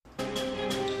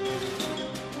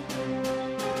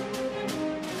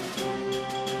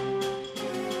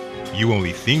you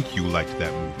only think you liked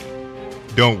that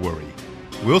movie. Don't worry,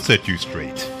 we'll set you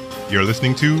straight. You're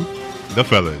listening to The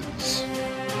Fellas.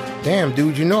 Damn,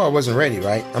 dude, you know I wasn't ready,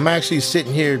 right? I'm actually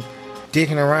sitting here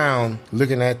digging around,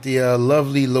 looking at the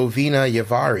lovely Lovina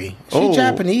Yavari. Is she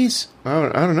Japanese?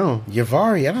 I don't know.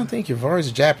 Yavari, I don't think Yavari is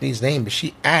a Japanese name, but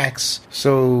she acts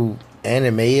so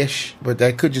anime-ish, but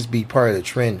that could just be part of the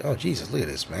trend. Oh, Jesus, look at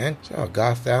this, man. She's all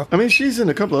gothed out. I mean, she's in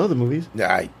a couple of other movies.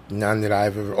 None that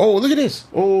I've ever... Oh, look at this.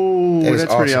 Oh,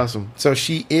 that's pretty awesome. So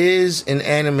she is an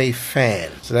anime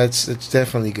fan. So that's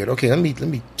definitely good. Okay, let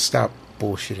me stop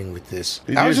bullshitting with this.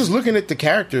 I was just looking at the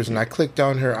characters and I clicked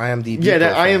on her IMDb profile.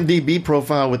 That IMDb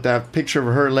profile with that picture of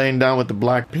her laying down with the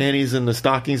black panties and the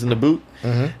stockings and the boot.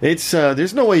 Mm-hmm. It's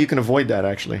there's no way you can avoid that,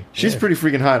 actually. She's pretty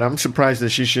freaking hot. I'm surprised that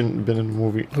she shouldn't have been in the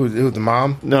movie. Who the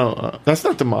mom? No, that's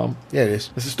not the mom. Yeah, it is.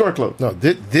 It's a store clerk. No,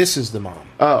 this is the mom.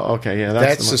 Oh, okay, yeah.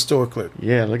 That's the store clerk.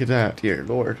 Yeah, look at that. Dear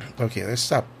Lord. Okay, let's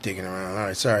stop digging around. All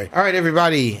right, sorry. All right,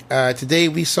 everybody. Today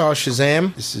we saw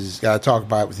Shazam. This is, gotta talk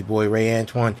about it with your boy Ray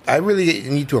Antoine. I really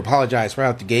need to apologize right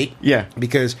out the gate. Yeah.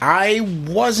 Because I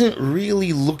wasn't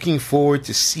really looking forward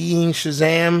to seeing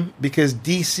Shazam because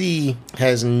DC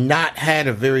has not had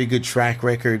a very good track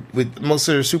record with most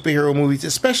of their superhero movies,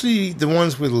 especially the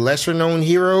ones with lesser known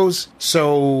heroes.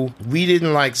 So we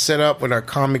didn't set up with our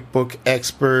comic book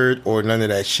expert or none of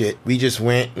that shit. We just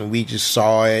went and we just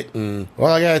saw it, and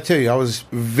well, I gotta tell you, I was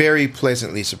very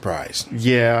pleasantly surprised.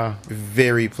 Yeah.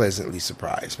 Very pleasantly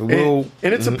surprised. But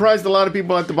and it surprised a lot of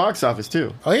people at the box office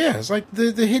too. Oh yeah, it's like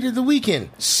the hit of the weekend.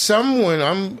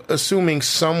 I'm assuming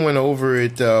someone over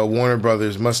at Warner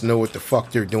Brothers must know what the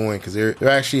fuck they're doing, because they're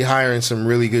actually hiring some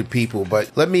really good people.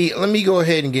 But let me go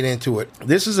ahead and get into it.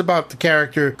 This is about the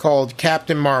character called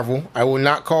Captain Marvel. I will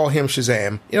not call him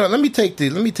Shazam. Let me take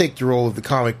the role of the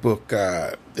comic book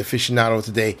aficionado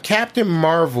today. Captain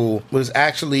Marvel was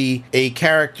actually a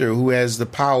character who has the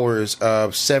powers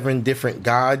of 7 different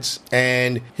gods,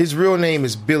 and his real name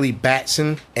is Billy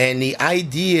Batson. And the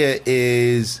idea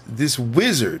is this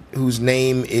wizard whose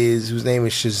name is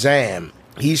Shazam.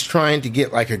 He's trying to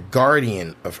get a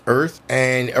guardian of Earth,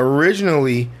 and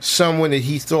originally someone that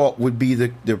he thought would be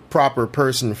the proper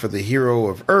person for the hero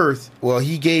of Earth. Well,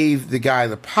 he gave the guy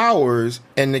the powers,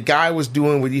 and the guy was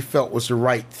doing what he felt was the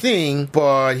right thing,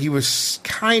 but he was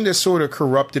kind of sort of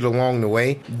corrupted along the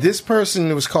way. This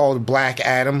person was called Black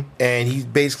Adam, and he's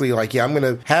basically yeah, I'm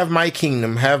going to have my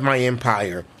kingdom, have my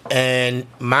empire. And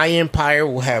my empire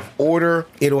will have order,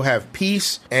 it'll have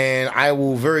peace, and I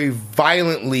will very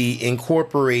violently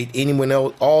incorporate anyone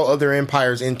else, all other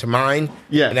empires into mine.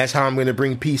 Yeah. And that's how I'm going to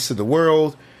bring peace to the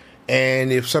world.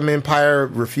 And if some empire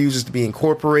refuses to be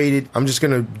incorporated, I'm just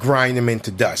going to grind them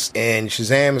into dust. And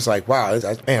Shazam is like, wow,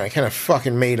 man, I kind of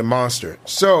fucking made a monster.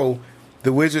 So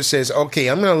the wizard says, okay,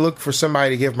 I'm going to look for somebody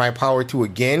to give my power to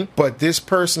again, but this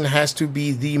person has to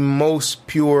be the most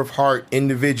pure of heart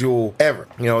individual ever.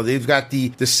 They've got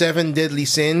the 7 deadly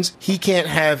sins. He can't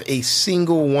have a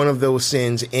single one of those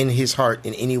sins in his heart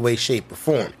in any way, shape, or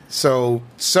form. So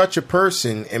such a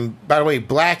person, and by the way,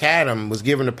 Black Adam was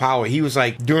given the power. He was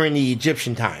during the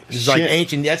Egyptian time. It's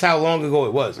ancient. That's how long ago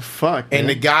it was. Fuck. And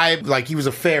man. the guy, he was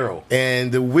a pharaoh.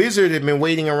 And the wizard had been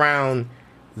waiting around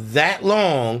that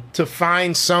long to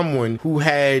find someone who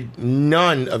had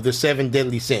none of the 7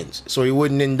 deadly sins, so he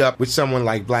wouldn't end up with someone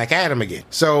like Black Adam again.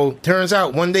 So turns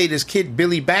out one day this kid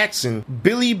Billy Batson,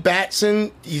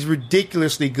 he's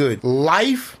ridiculously good.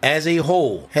 Life as a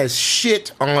whole has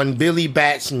shit on Billy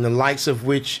Batson, the likes of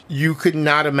which you could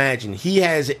not imagine. He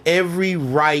has every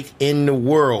right in the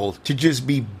world to just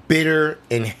be bitter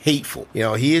and hateful.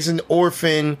 He is an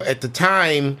orphan. At the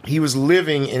time, he was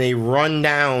living in a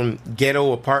rundown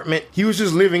ghetto apartment. He was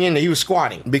just living in there. He was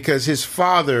squatting because his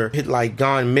father had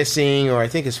gone missing, or I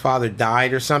think his father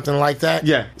died or something like that.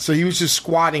 Yeah. So he was just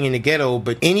squatting in the ghetto,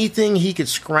 but anything he could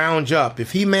scrounge up,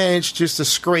 if he managed just to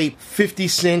scrape 50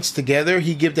 cents together,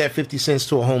 he'd give that 50 cents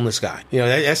to a homeless guy.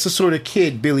 That's the sort of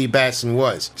kid Billy Batson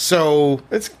was. So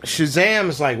Shazam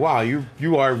is wow,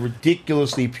 you are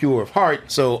ridiculously pure of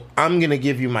heart. So I'm going to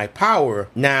give you my power.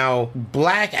 Now,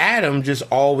 Black Adam just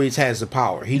always has the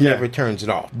power. He never turns it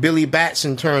off. Billy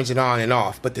Batson turns it on and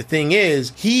off. But the thing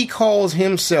is, he calls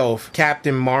himself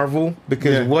Captain Marvel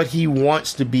because what he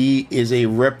wants to be is a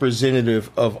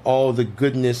representative of all the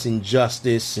goodness and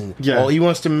justice. And he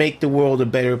wants to make the world a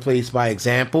better place by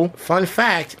example. Fun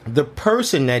fact, the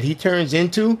person that he turns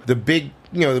into, the big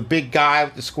the big guy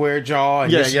with the square jaw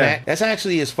and this and that. That's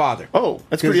actually his father. Oh,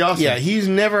 that's pretty awesome. Yeah, he's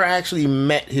never actually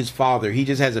met his father. He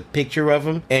just has a picture of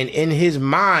him. And in his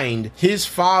mind, his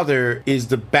father is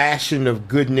the bastion of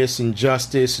goodness and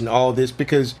justice and all this,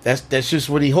 because that's just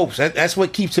what he hopes. That's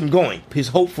what keeps him going. His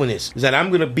hopefulness is that I'm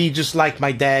going to be just like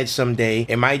my dad someday,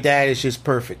 and my dad is just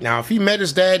perfect. Now, if he met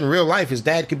his dad in real life, his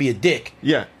dad could be a dick.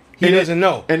 Yeah. He doesn't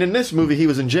know. And in this movie, he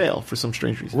was in jail for some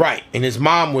strange reason. Right. And his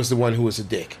mom was the one who was a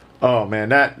dick. Oh, man,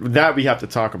 that we have to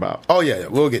talk about. Oh, yeah,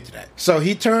 we'll get to that. So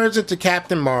he turns into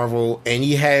Captain Marvel, and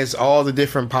he has all the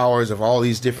different powers of all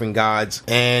these different gods.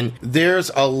 And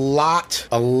there's a lot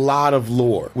of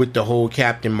lore with the whole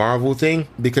Captain Marvel thing,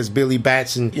 because Billy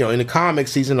Batson, in the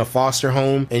comics, he's in a foster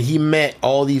home, and he met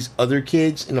all these other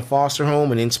kids in the foster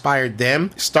home and inspired them,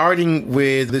 starting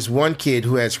with this one kid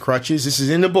who has crutches. This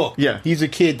is in the book. Yeah. He's a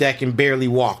kid that can barely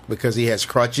walk because he has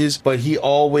crutches, but he's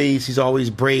always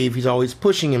brave. He's always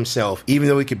pushing himself. Even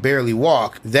though he could barely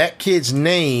walk. That kid's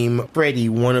name, Freddy,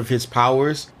 one of his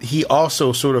powers, he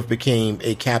also sort of became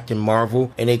a Captain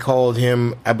Marvel, and they called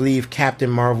him, I believe, Captain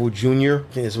Marvel Jr.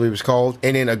 I think that's what he was called.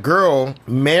 And then a girl,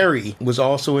 Mary, was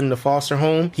also in the foster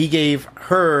home.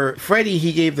 Freddy,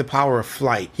 he gave the power of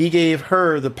flight. He gave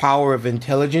her the power of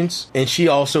intelligence, and she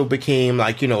also became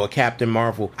a Captain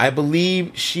Marvel. I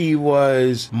believe she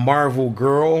was Marvel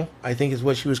Girl, I think is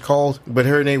what she was called, but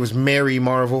her name was Mary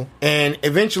Marvel. And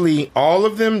eventually, all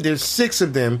of them, there's 6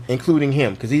 of them, including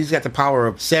him, because he's got the power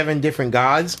of 7 different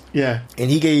gods. Yeah. And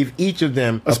he gave each of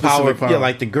them a power. Yeah,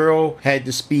 like the girl had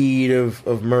the speed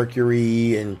of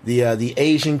Mercury, and the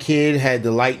Asian kid had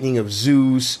the lightning of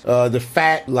Zeus. The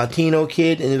fat Latino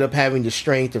kid ended up having the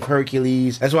strength of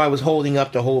Hercules. That's why I was holding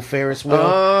up the whole Ferris wheel.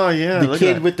 Oh, yeah. The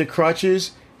kid with the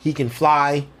crutches, he can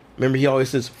fly. Remember, he always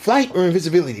says, flight or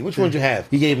invisibility? Which one did you have?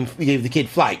 He gave the kid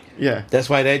flight. Yeah. That's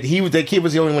why that kid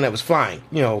was the only one that was flying.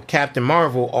 Captain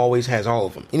Marvel always has all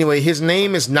of them. Anyway, his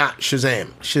name is not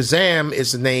Shazam. Shazam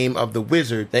is the name of the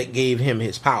wizard that gave him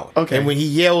his power. Okay. And when he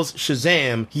yells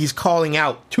Shazam, he's calling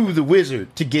out to the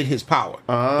wizard to get his power.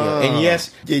 Oh. And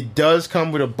yes, it does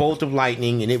come with a bolt of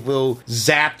lightning, and it will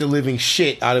zap the living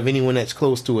shit out of anyone that's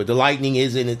close to it. The lightning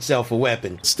is in itself a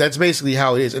weapon. That's basically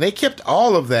how it is. And they kept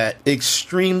all of that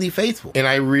extremely faithful, and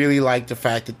I really like the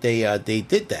fact that they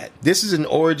did that. This is an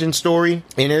origin story,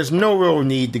 and there's no real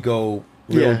need to go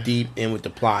real deep in with the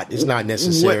plot. It's not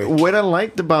necessary. What I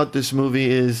liked about this movie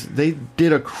is they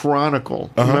did a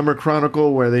Chronicle. Remember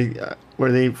Chronicle, where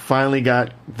they finally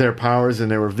got their powers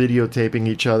and they were videotaping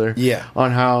each other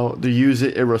on how to use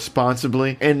it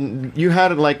irresponsibly. And you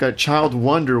had like a child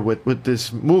wonder with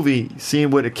this movie,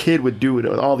 seeing what a kid would do with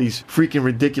all these freaking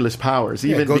ridiculous powers,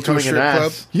 even becoming an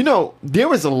ass. Club. There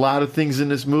was a lot of things in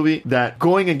this movie that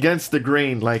going against the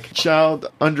grain, like child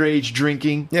underage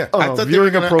drinking, I thought they were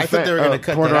going to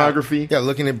cut pornography. That out. Yeah,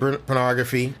 looking at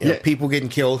pornography, people getting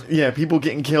killed. Yeah, people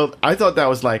getting killed. I thought that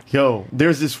was like,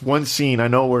 there's this one scene, I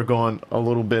know we're going a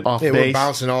little bit off base. We're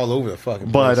bouncing all over the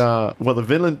fucking place. But, the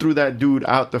villain threw that dude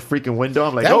out the freaking window.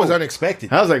 I'm like, that was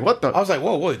unexpected. I was like, what the? I was like,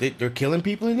 whoa, they're killing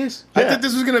people in this? Yeah. I thought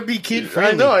this was going to be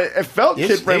kid-friendly. I know, it felt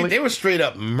kid-friendly. They were straight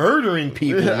up murdering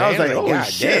people, man. I was like,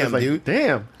 God damn, dude.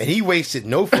 Damn. And he wasted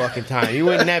no fucking time. He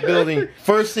went in that building.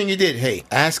 First thing he did, hey,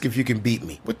 ask if you can beat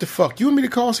me. What the fuck? You want me to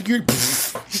call security?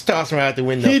 Just tossed him out the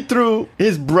window. He threw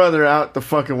his brother out the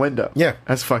fucking window. Yeah.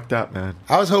 That's fucked up, man.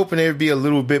 I was hoping there would be a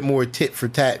little bit more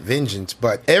tit-for-tat vengeance,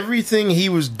 but everything he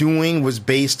was doing was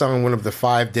based on one of the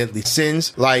 5 deadly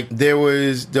sins. Like, there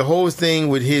was the whole thing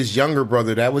with his younger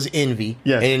brother, that was envy.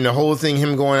 Yeah. And the whole thing,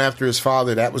 him going after his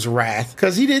father, that was wrath.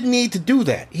 Because he didn't need to do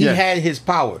that. He had his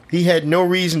power. He had no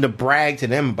reason to brag to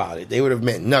them about it. They would have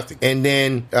meant nothing. And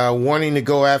then wanting to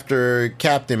go after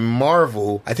Captain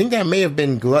Marvel, I think that may have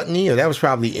been gluttony, or that was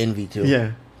probably envy too.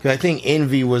 Yeah. Because I think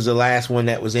envy was the last one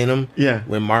that was in him. Yeah.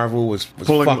 When Marvel was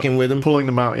fucking with him. Pulling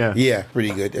them out, yeah. Yeah, pretty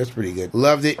good. That's pretty good.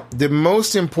 Loved it. The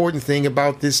most important thing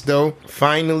about this, though,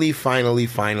 finally,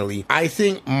 I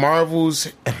think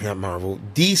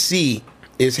DC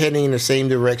is heading in the same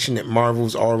direction that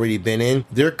Marvel's already been in.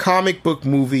 Their comic book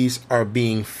movies are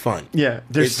being fun. Yeah,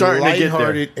 they're starting to get there.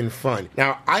 Lighthearted and fun.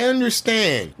 Now, I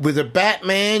understand, with a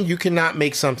Batman, you cannot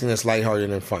make something that's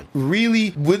lighthearted and fun. Really,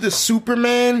 with a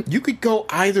Superman, you could go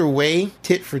either way,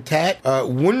 tit for tat.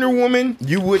 Wonder Woman,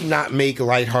 you would not make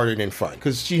lighthearted and fun,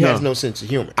 because she has no sense of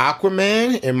humor.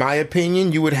 Aquaman, in my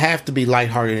opinion, you would have to be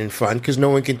lighthearted and fun, because no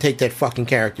one can take that fucking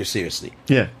character seriously.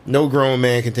 Yeah. No grown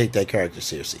man can take that character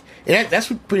seriously. And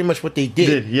that's pretty much what they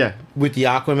did with the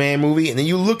Aquaman movie. And then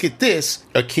you look at this,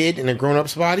 a kid in a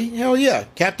grown-up's body, hell yeah.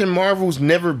 Captain Marvel's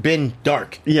never been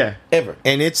dark. Yeah. Ever.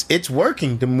 And it's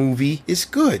working. The movie is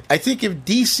good. I think if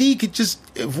DC could just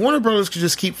if Warner Brothers could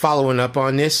just keep following up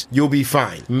on this, you'll be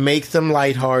fine. Make them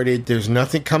lighthearted. There's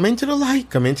nothing. Come into the light.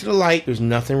 Come into the light. There's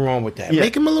nothing wrong with that. Yeah.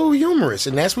 Make them a little humorous,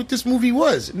 and that's what this movie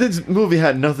was. This movie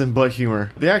had nothing but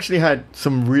humor. They actually had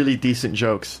some really decent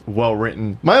jokes, well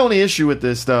written. My only issue with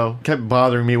this, though, kept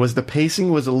bothering me was the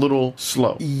pacing was a little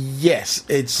slow. Yes,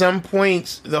 at some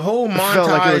points, the whole montage felt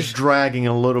like it was dragging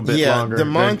a little bit longer. The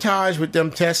montage with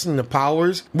them testing the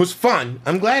powers was fun.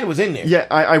 I'm glad it was in there. Yeah,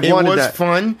 I wanted that. It was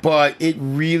fun, but it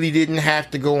really didn't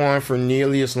have to go on for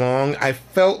nearly as long. I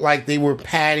felt like they were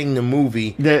padding the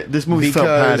movie. Yeah, this movie felt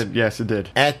padded. Yes, it did.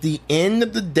 At the end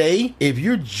of the day, if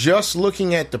you're just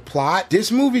looking at the plot,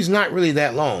 this movie's not really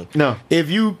that long. No. If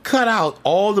you cut out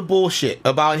all the bullshit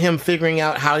about him figuring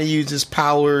out how to use his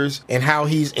powers and how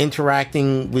he's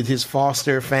interacting with his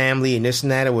foster family and this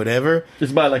and that or whatever.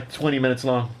 It's about like 20 minutes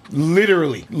long.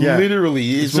 Literally.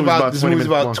 This movie's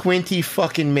about 20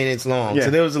 fucking minutes long. Yeah.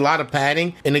 So there was a lot of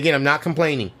padding. And again, I'm not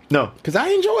complaining. No. Because I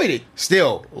enjoyed it.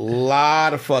 Still, a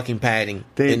lot of fucking padding.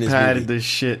 They in this padded movie. this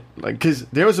shit. Like, because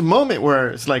there was a moment where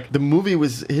it's like the movie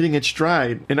was hitting its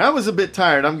stride. And I was a bit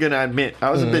tired. I'm going to admit. I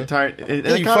was a bit tired.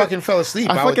 And you fucking fell asleep.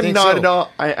 I fucking nodded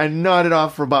off. I nodded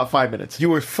off for about 5 minutes. You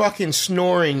were fucking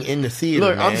snoring in the theater,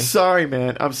 Look, man. I'm sorry,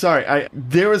 man. I'm sorry.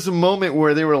 There was a moment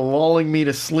where they were lulling me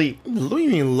to sleep. What do you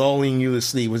mean lulling you to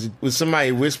sleep? Was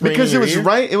somebody whispering because in your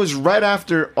ear? It was right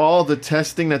after all the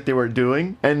testing that they were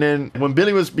doing, and then when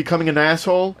Billy was becoming an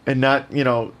asshole and not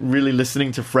really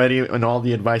listening to Freddy and all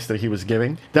the advice that he was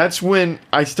giving, that's when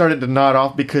I started to nod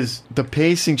off because the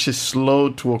pacing just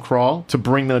slowed to a crawl to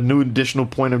bring a new additional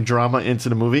point of drama into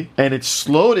the movie, and it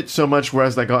slowed it so much where I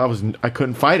was like, I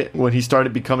couldn't fight it. When he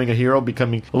started becoming a hero,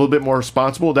 becoming a little bit more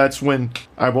responsible, that's when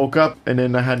I woke up, and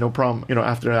then I had no problem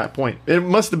after that point. It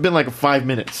must have been like 5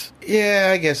 minutes. Yeah,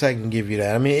 I guess I can give you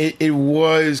that. I mean, it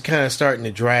was kind of starting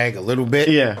to drag a little bit.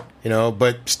 Yeah.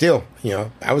 But still,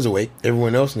 I was awake.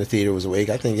 Everyone else in the theater was awake.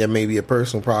 I think that may be a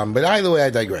personal problem. But either way, I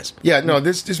digress. Yeah, no,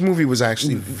 this movie was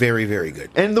actually very, very good.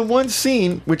 And the one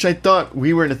scene, which I thought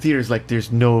we were in the theaters, like,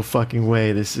 there's no fucking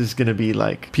way this is going to be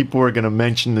like, people were going to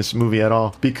mention this movie at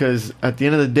all. Because at the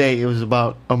end of the day, it was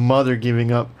about a mother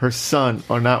giving up her son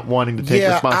or not wanting to take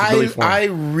responsibility for him. I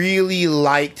really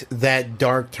liked that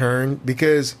dark turn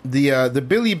because the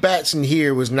Billy Batson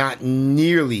here was not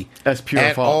nearly as pure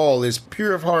at all as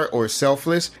pure of heart or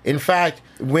selfless. In fact,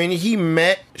 when he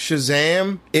met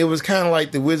Shazam, it was kind of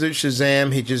like the wizard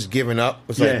Shazam had just given up. It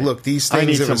was like, look, these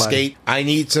things have escaped. I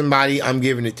need somebody. I'm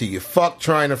giving it to you. Fuck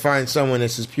trying to find someone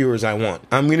that's as pure as I want.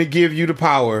 I'm going to give you the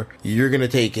power. You're going to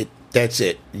take it. That's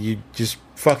it. You just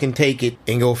fucking take it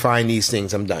and go find these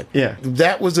things. I'm done. Yeah.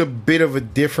 That was a bit of a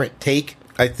different take.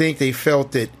 I think they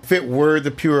felt that if it were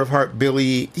the pure of heart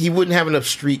Billy, he wouldn't have enough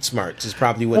street smarts. Is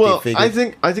probably what they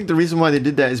figured. I think the reason why they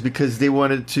did that is because they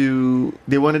wanted to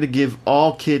give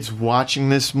all kids watching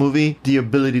this movie the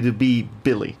ability to be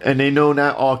Billy, and they know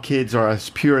not all kids are as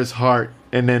pure as heart.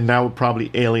 And then that would probably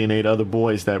alienate other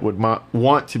boys that would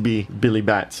want to be Billy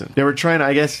Batson. They were trying to,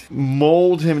 I guess,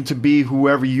 mold him to be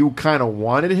whoever you kind of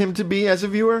wanted him to be as a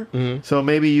viewer. Mm-hmm. So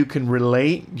maybe you can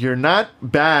relate. You're not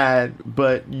bad,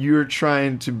 but you're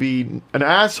trying to be an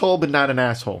asshole, but not an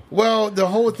asshole. Well, the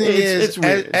whole thing is,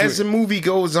 as the movie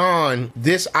goes on,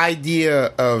 this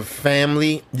idea of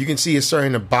family, you can see it's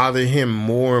starting to bother him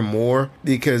more and more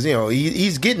because,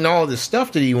 he's getting all the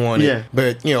stuff that he wanted. Yeah.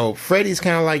 But, Freddy's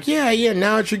kind of like, yeah,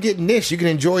 now that you're getting this, you can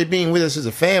enjoy being with us as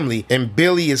a family. And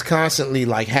Billy is constantly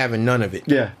like having none of it.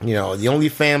 Yeah. The only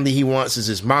family he wants is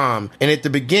his mom. And at the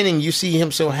beginning, you see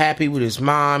him so happy with his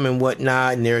mom and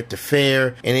whatnot, and they're at the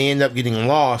fair, and they end up getting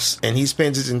lost. And he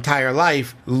spends his entire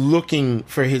life looking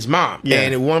for his mom. Yeah.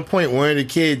 And at one point, one of the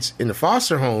kids in the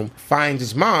foster home finds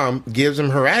his mom, gives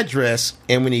him her address,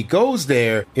 and when he goes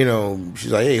there,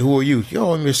 she's like, hey, who are you?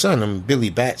 Yo, I'm your son. I'm Billy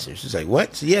Batson. She's like,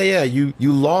 what? So, yeah, you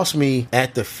lost me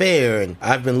at the fair, and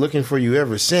I've been looking for you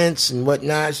ever since and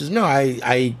whatnot. She says, no,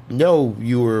 I know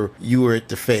you were at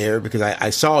the fair because I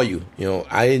saw you.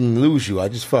 I didn't lose you. I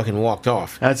just fucking walked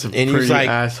off. That's a pretty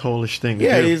asshole-ish thing to do.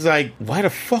 Yeah, he's like, why the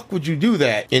fuck would you do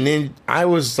that? And then I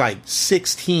was like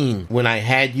 16 when I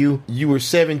had you. You were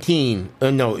 17.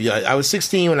 I was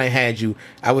 16 when I had you.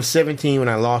 I was 17 when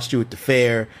I lost you at the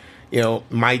fair.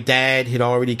 My dad had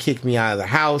already kicked me out of the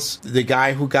house. The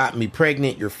guy who got me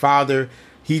pregnant, your father,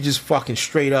 he just fucking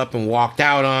straight up and walked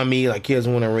out on me like he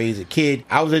doesn't want to raise a kid.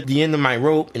 I was at the end of my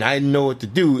rope and I didn't know what to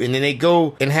do. And then they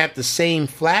go and have the same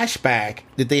flashback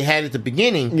that they had at the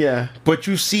beginning. Yeah. But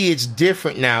you see it's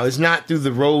different now. It's not through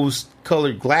the rose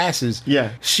colored glasses,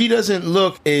 she doesn't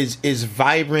look as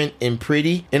vibrant and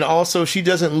pretty, and also she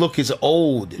doesn't look as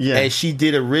old as she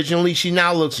did originally. She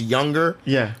now looks younger.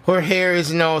 Her hair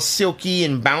isn't all silky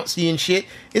and bouncy and shit.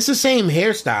 It's the same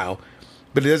hairstyle,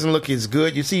 but it doesn't look as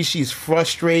good. You see, she's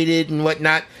frustrated and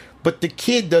whatnot. But the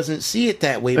kid doesn't see it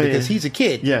that way because he's a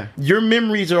kid. Your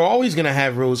memories are always going to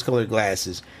have rose-colored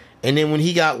glasses. And then when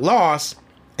he got lost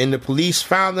and the police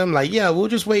found him, like, yeah, we'll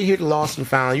just wait here to lost and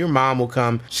found. Your mom will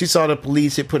come. She saw the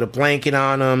police. They put a blanket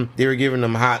on him. They were giving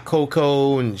him hot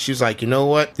cocoa. And she was like, you know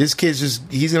what? This kid's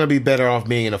he's going to be better off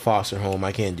being in a foster home.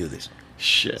 I can't do this.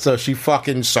 Shit. So she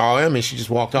fucking saw him and she just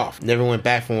walked off. Never went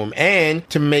back for him. And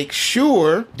to make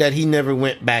sure that he never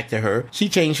went back to her, she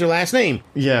changed her last name.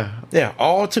 Yeah,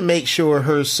 all to make sure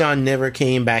her son never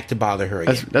came back to bother her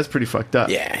again. That's pretty fucked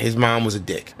up. Yeah, his mom was a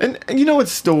dick. And you know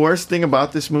what's the worst thing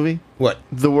about this movie? What?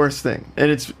 The worst thing. And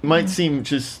it might seem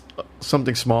just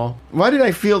something small. Why did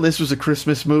I feel this was a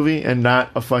Christmas movie and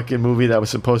not a fucking movie that was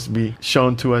supposed to be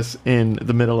shown to us in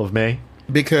the middle of May?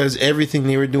 Because everything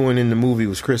they were doing in the movie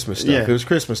was Christmas stuff. Yeah. It was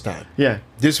Christmas time. Yeah.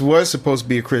 This was supposed to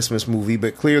be a Christmas movie,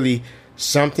 but clearly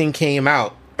something came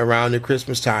out around the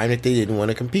Christmas time that they didn't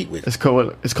want to compete with. It's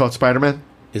called Spider-Man?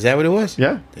 Is that what it was?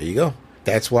 Yeah. There you go.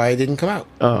 That's why it didn't come out.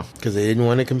 Oh. Because they didn't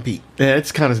want to compete. Yeah,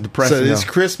 it's kind of depressing. So this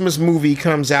Christmas movie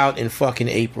comes out in fucking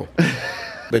April.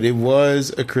 But it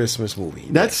was a Christmas movie.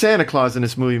 That Santa Claus in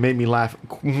this movie made me laugh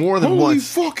more than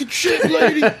once. Holy fucking shit,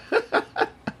 lady!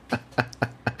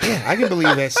 Yeah, I can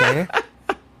believe that Santa.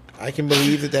 I can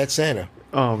believe that that's Santa.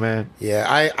 Oh, man. Yeah,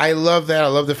 I love that. I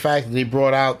love the fact that they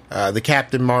brought out the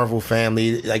Captain Marvel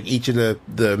family, like each of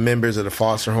the members of the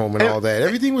foster home and all that.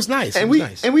 Everything was nice. And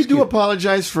we do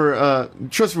apologize for,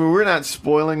 trust me, we're not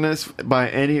spoiling this by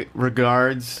any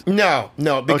regards. No,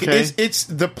 because it's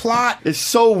the plot. It's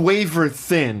so waver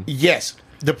thin. Yes.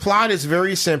 The plot is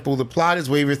very simple. The plot is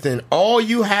waver thin. All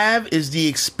you have is the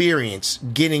experience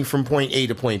getting from point A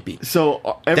to point B.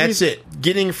 So that's it.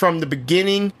 Getting from the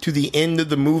beginning to the end of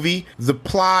the movie. The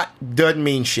plot doesn't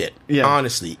mean shit. Yeah.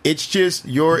 Honestly, it's just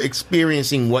you're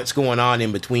experiencing what's going on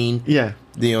in between. Yeah.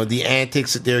 You know, the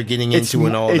antics that they're getting into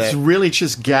and all that. It's really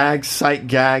just gags, sight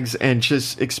gags, and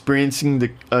just experiencing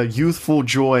the youthful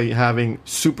joy having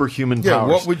superhuman powers.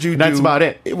 What would you do? That's about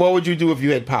it. What would you do if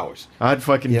you had powers? I'd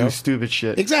fucking do stupid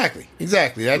shit. Exactly.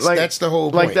 That's the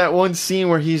whole point. Like that one scene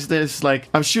where he's this, like,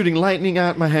 I'm shooting lightning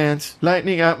out my hands.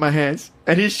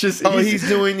 And he's just... he's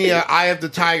doing the Eye of the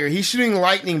Tiger. He's shooting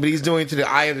lightning, but he's doing it to the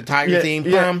Eye of the Tiger theme.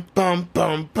 Bum, bum,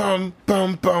 bum, bum,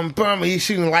 bum, bum, bum. He's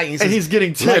shooting lightning. And he's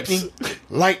getting tips.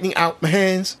 Lightning out my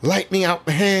hands. Lightning out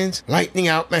my hands. Lightning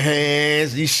out my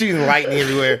hands. He's shooting lightning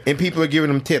everywhere. And people are giving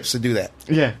him tips to do that.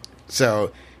 Yeah.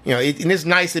 So... You know, and it's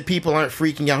nice that people aren't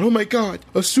freaking out. Oh my God,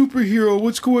 a superhero,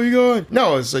 what's going on?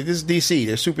 No, it's like, this is DC.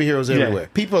 There's superheroes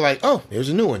everywhere. People are like, oh, there's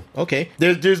a new one. Okay.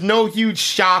 There's no huge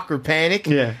shock or panic.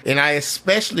 Yeah. And I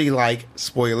especially like,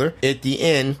 spoiler, at the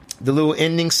end, the little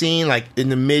ending scene, like in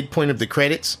the midpoint of the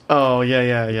credits. Oh,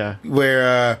 yeah.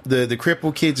 Where the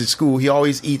crippled kids at school, he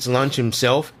always eats lunch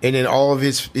himself. And then all of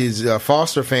his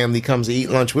foster family comes to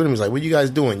eat lunch with him. He's like, what are you guys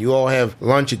doing? You all have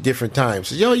lunch at different times.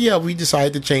 So, we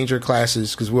decided to change our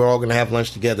classes because we're all going to have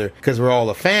lunch together because we're all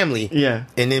a family. Yeah.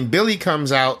 And then Billy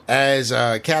comes out as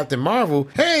Captain Marvel.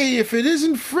 Hey, if it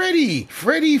isn't Freddie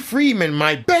Freeman,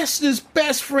 my bestest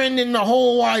best friend in the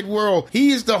whole wide world.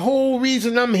 He is the whole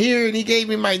reason I'm here, and he gave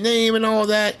me my name and all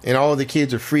that. And all the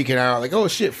kids are freaking out like, oh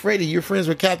shit, Freddie, you're friends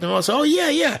with Captain Marvel. So, oh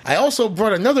yeah, I also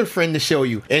brought another friend to show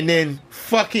you. And then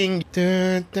fucking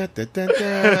Superman's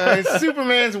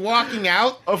walking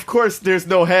out. Of course there's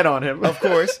no head on him. Of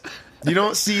course. You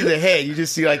don't see the head, you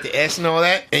just see like the S and all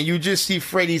that, and you just see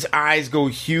Freddie's eyes go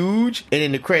huge, and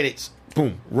in the credits,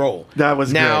 boom, roll. That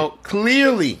was now great.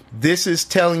 Clearly this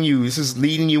is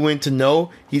leading you in to know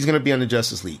he's going to be on the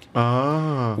Justice League.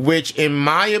 Which, in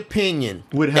my opinion,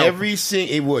 would help.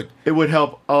 It would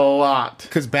help a lot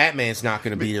because Batman's not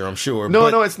going to be there, I'm sure.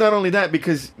 No, it's not only that,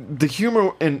 because the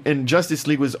humor in Justice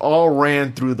League was all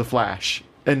ran through the Flash.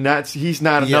 And he's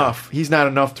not enough. He's not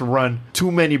enough to run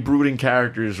too many brooding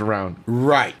characters around.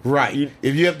 Right.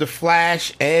 If you have the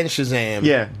Flash and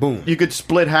Shazam, boom. You could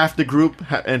split half the group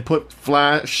and put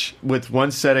Flash with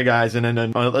one set of guys, and then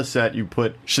on the other set you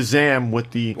put Shazam with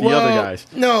the other guys.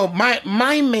 No,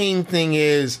 my main thing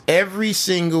is every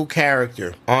single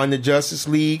character on the Justice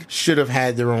League should have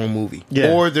had their own movie.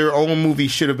 Yeah. Or their own movie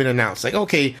should have been announced. Like,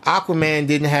 okay, Aquaman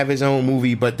didn't have his own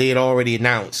movie, but they had already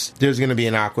announced there's going to be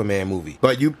an Aquaman movie. But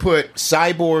but you put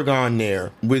Cyborg on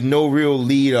there with no real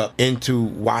lead up into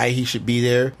why he should be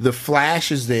there. The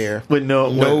Flash is there with no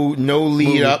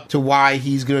lead up to why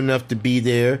he's good enough to be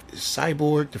there.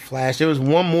 Cyborg, the Flash. There was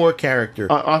one more character.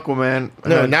 Aquaman.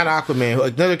 No, not Aquaman.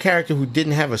 Another character who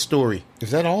didn't have a story.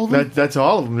 Is that all of them? That's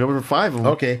all of them. There were 5 of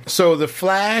them. Okay. So the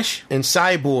Flash and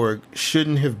Cyborg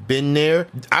shouldn't have been there.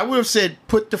 I would have said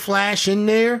put the Flash in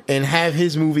there and have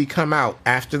his movie come out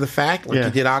after the fact, like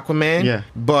you did Aquaman. Yeah.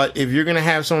 But if you're going to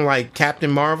have someone like Captain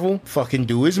Marvel, fucking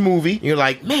do his movie. You're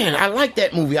like, man, I like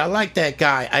that movie. I like that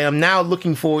guy. I am now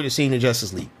looking forward to seeing the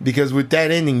Justice League. Because with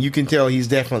that ending, you can tell he's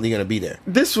definitely going to be there.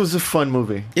 This was a fun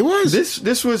movie. It was.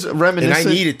 This was reminiscent. And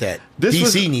I needed that.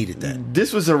 DC needed that.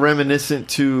 This was a reminiscent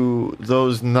to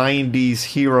those 90s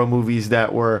hero movies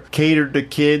that were catered to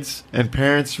kids and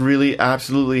parents really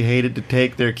absolutely hated to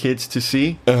take their kids to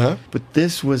see. But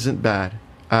this wasn't bad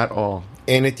at all.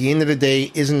 And at the end of the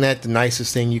day, isn't that the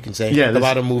nicest thing you can say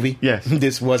about a movie? Yes.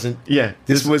 This wasn't. Yeah.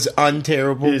 This was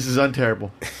unterrible. This is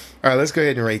unterrible. All right, let's go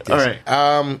ahead and rate this. All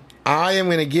right. I am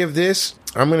going to give this...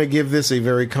 I'm going to give this a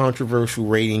very controversial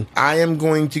rating. I am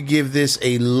going to give this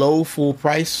a low full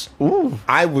price. Ooh.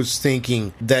 I was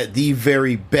thinking that the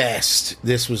very best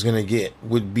this was going to get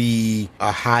would be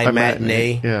a high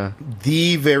matinee. Yeah.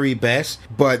 The very best.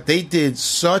 But they did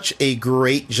such a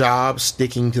great job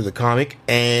sticking to the comic.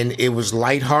 And it was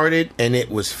lighthearted and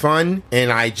it was fun. And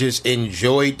I just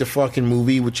enjoyed the fucking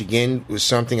movie, which again was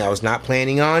something I was not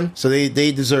planning on. So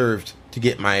they deserved to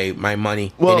get my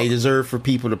money. Well, and they deserve for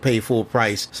people to pay full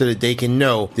price so that they can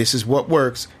know this is what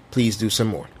works. Please do some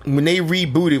more. When they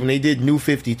rebooted, when they did New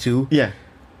 52,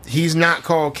 he's not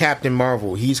called Captain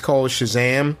Marvel. He's called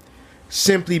Shazam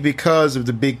simply because of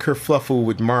the big kerfluffle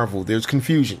with Marvel. There's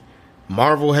confusion.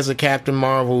 Marvel has a Captain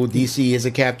Marvel, DC has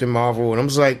a Captain Marvel, and I'm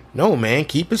just like, no, man,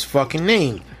 keep his fucking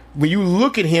name. When you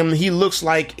look at him, he looks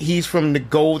like he's from the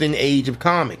golden age of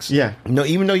comics. Yeah. No,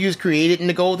 even though he was created in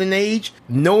the golden age,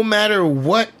 no matter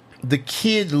what the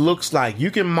kid looks like,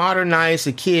 you can modernize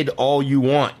the kid all you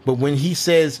want. But when he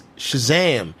says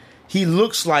Shazam, he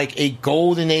looks like a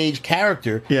golden age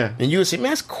character. Yeah. And you would say, man,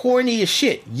 that's corny as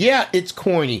shit. Yeah, it's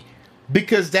corny.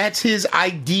 Because that's his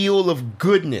ideal of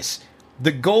goodness.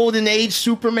 The golden age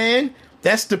Superman...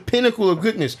 That's the pinnacle of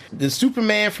goodness. The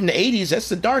Superman from the 80s, that's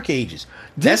the Dark Ages.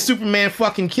 That's Superman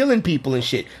fucking killing people and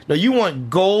shit. No, you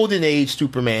want Golden Age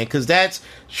Superman, because that's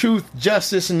truth,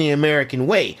 justice, and the American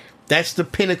way. That's the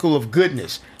pinnacle of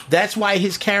goodness. That's why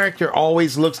his character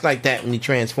always looks like that when he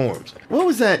transforms. What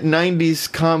was that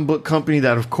 90s comic book company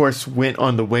that, of course, went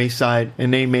on the wayside,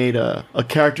 and they made a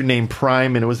character named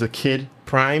Prime, and it was a kid?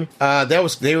 Prime.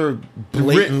 They were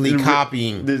blatantly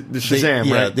copying the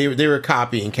Shazam, right? They were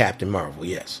copying Captain Marvel.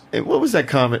 Yes. And what was that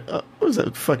comic? What was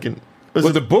that fucking?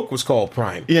 The book was called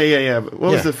Prime. Yeah.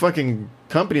 What was the fucking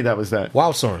company that was that?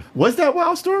 Wildstorm. Was that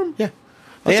Wildstorm? Yeah.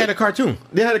 They had a cartoon.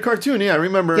 They had a cartoon. Yeah, I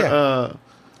remember. Yeah.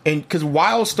 And because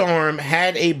Wildstorm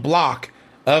had a block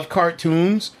of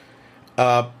cartoons,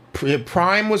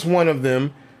 Prime was one of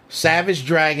them. Savage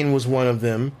Dragon was one of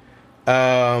them.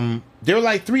 There were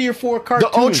like 3 or 4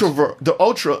 cartoons. The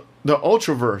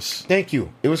Ultraverse. Thank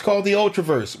you. It was called the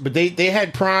Ultraverse. But they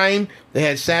had Prime, they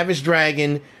had Savage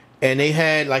Dragon, and they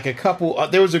had like a couple.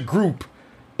 There was a group.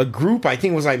 I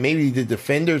think it was like maybe the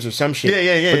Defenders or some shit.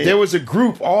 Yeah. But there was a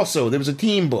group also. There was a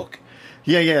team book.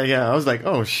 Yeah. I was like,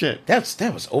 oh shit.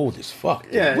 That was old as fuck.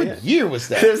 Dude. Yeah. What year was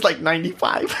that? It was like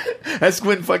 95. That's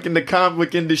when fucking the comic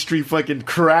book industry fucking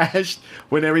crashed.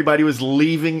 When everybody was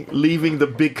leaving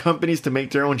the big companies to make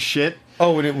their own shit.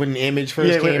 Oh, when Image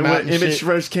first came out. When Image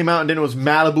first came out, and then it was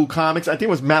Malibu Comics. I think it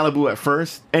was Malibu at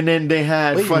first, and then they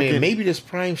had Wait a minute, maybe this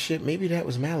Prime shit. Maybe that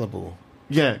was Malibu.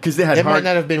 Yeah, because they had. That might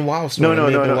not have been Wildstorm. No.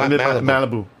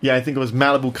 Malibu. Yeah, I think it was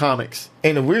Malibu Comics.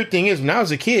 And the weird thing is, when I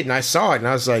was a kid and I saw it, and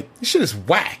I was like, "This shit is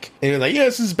whack." And they're like, "Yeah,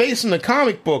 this is based on a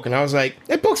comic book," and I was like,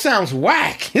 "That book sounds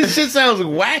whack. This shit sounds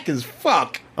whack as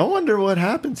fuck." I wonder what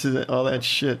happened to all that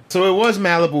shit. So it was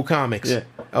Malibu Comics. Yeah.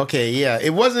 Okay, yeah.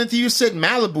 It wasn't until you said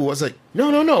Malibu. I was like, no.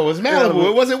 It was Malibu.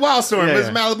 It wasn't Wildstorm. It was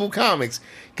Malibu Comics.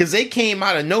 Because they came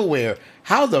out of nowhere.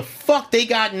 How the fuck they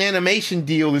got an animation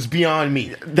deal is beyond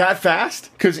me. That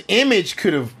fast? Because Image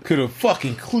could have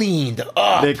fucking cleaned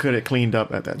up. They could have cleaned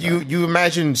up at that time. You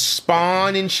imagine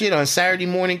Spawn and shit on Saturday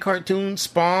morning cartoons?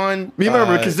 Spawn? You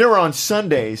remember, because they were on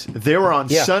Sundays.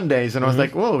 Sundays, and I was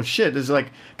like, whoa, shit. It's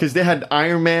like, because they had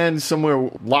Iron Man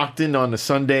somewhere locked in on a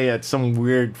Sunday at some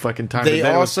weird fucking time. They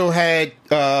also had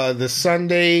the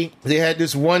Sunday, they had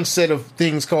this one set of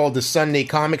things called the Sunday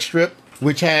comic strip.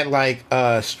 which had like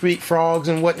street frogs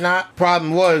and whatnot.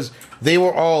 Problem was, they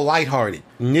were all lighthearted.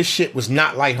 And this shit was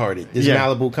not lighthearted. This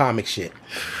Malibu comic shit.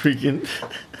 Freaking.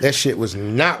 That shit was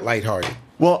not lighthearted.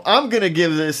 Well, I'm going to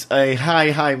give this a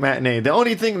high matinee. The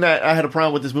only thing that I had a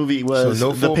problem with this movie was so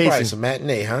no the full pacing. Price, a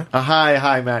matinee, huh? A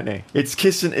high matinee. It's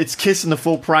kissing the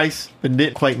full price, but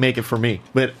didn't quite make it for me.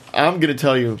 But I'm going to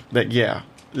tell you that,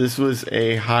 this was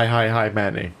a high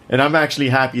matinee. And I'm actually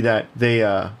happy that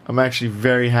I'm actually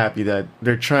very happy that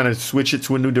they're trying to switch it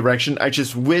to a new direction. I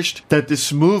just wished that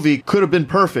this movie could have been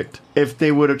perfect if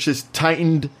they would have just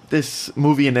tightened this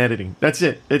movie in editing. That's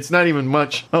it. It's not even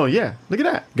much. Oh, yeah. Look at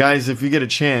that. Guys, if you get a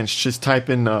chance, just type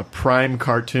in Prime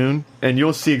Cartoon and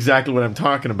you'll see exactly what I'm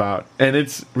talking about. And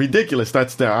it's ridiculous.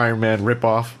 That's the Iron Man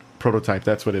ripoff. Prototype,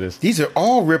 that's what it is. These are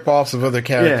all rip-offs of other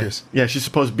characters. Yeah, she's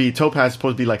supposed to be Topaz,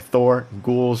 supposed to be like Thor.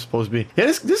 Ghoul's supposed to be. Yeah,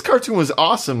 this cartoon was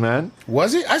awesome, man.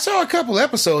 Was it? I saw a couple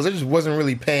episodes. I just wasn't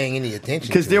really paying any attention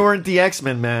because they weren't the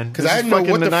X-Men, man. Because I didn't know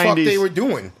what the fuck they were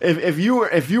doing. If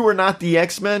you were not the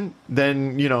X-Men,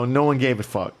 then no one gave a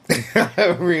fuck.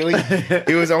 Really?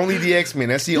 It was only the X-Men.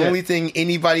 That's the only thing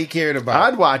anybody cared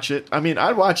about. I'd watch it. I mean,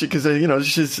 I'd watch it because it's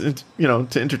just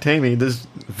to entertain me. These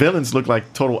villains look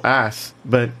like total ass,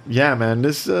 but. Yeah, man,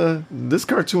 this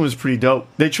cartoon was pretty dope.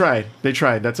 They tried.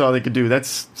 That's all they could do.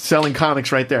 That's selling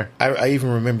comics right there. I even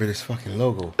remember this fucking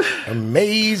logo.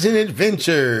 Amazing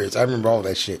Adventures. I remember all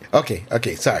that shit. Okay,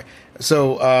 sorry.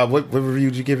 So, what review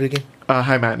did you give it again?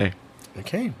 High matinee.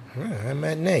 Okay, high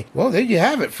matinee. Well, there you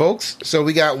have it, folks. So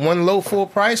we got one low full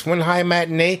price, one high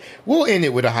matinee. We'll end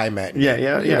it with a high matinee.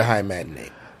 Yeah. With a high matinee.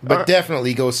 But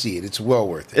definitely go see it. It's well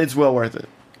worth it. It's well worth it.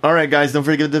 All right, guys, don't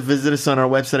forget to visit us on our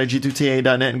website at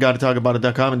g2ta.net and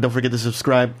gottatalkaboutit.com, and don't forget to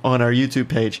subscribe on our YouTube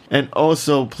page. And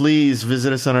also, please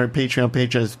visit us on our Patreon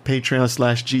page as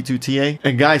patreon.com/g2ta.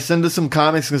 And guys, send us some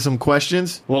comics and some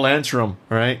questions. We'll answer them,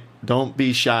 all right? Don't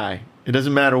be shy. It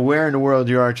doesn't matter where in the world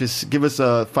you are. Just give us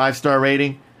a 5-star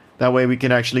rating. That way we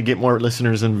can actually get more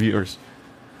listeners and viewers.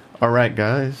 All right,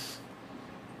 guys.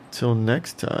 Till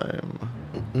next time.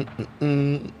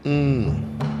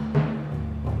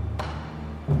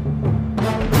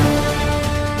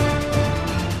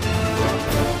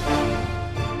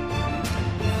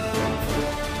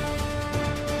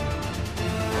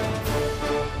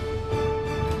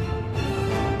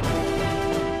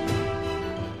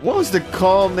 What was the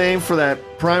call name for that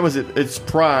Prime? Was it? It's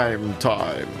Prime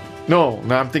Time. No,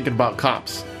 I'm thinking about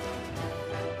Cops.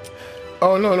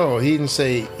 Oh, no. He didn't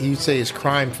say, he'd say it's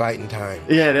crime fighting time.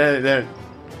 Yeah, that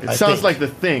it sounds like The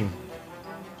Thing.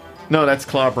 No, that's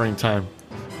Clobbering Time.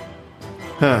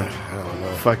 Huh. I don't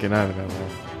know. Fucking, I don't know,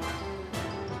 man.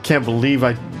 Can't believe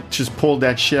I just pulled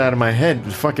that shit out of my head.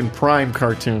 The fucking Prime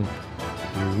cartoon.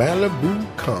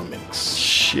 Malibu Comics.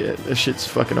 Shit, that shit's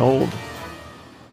fucking old.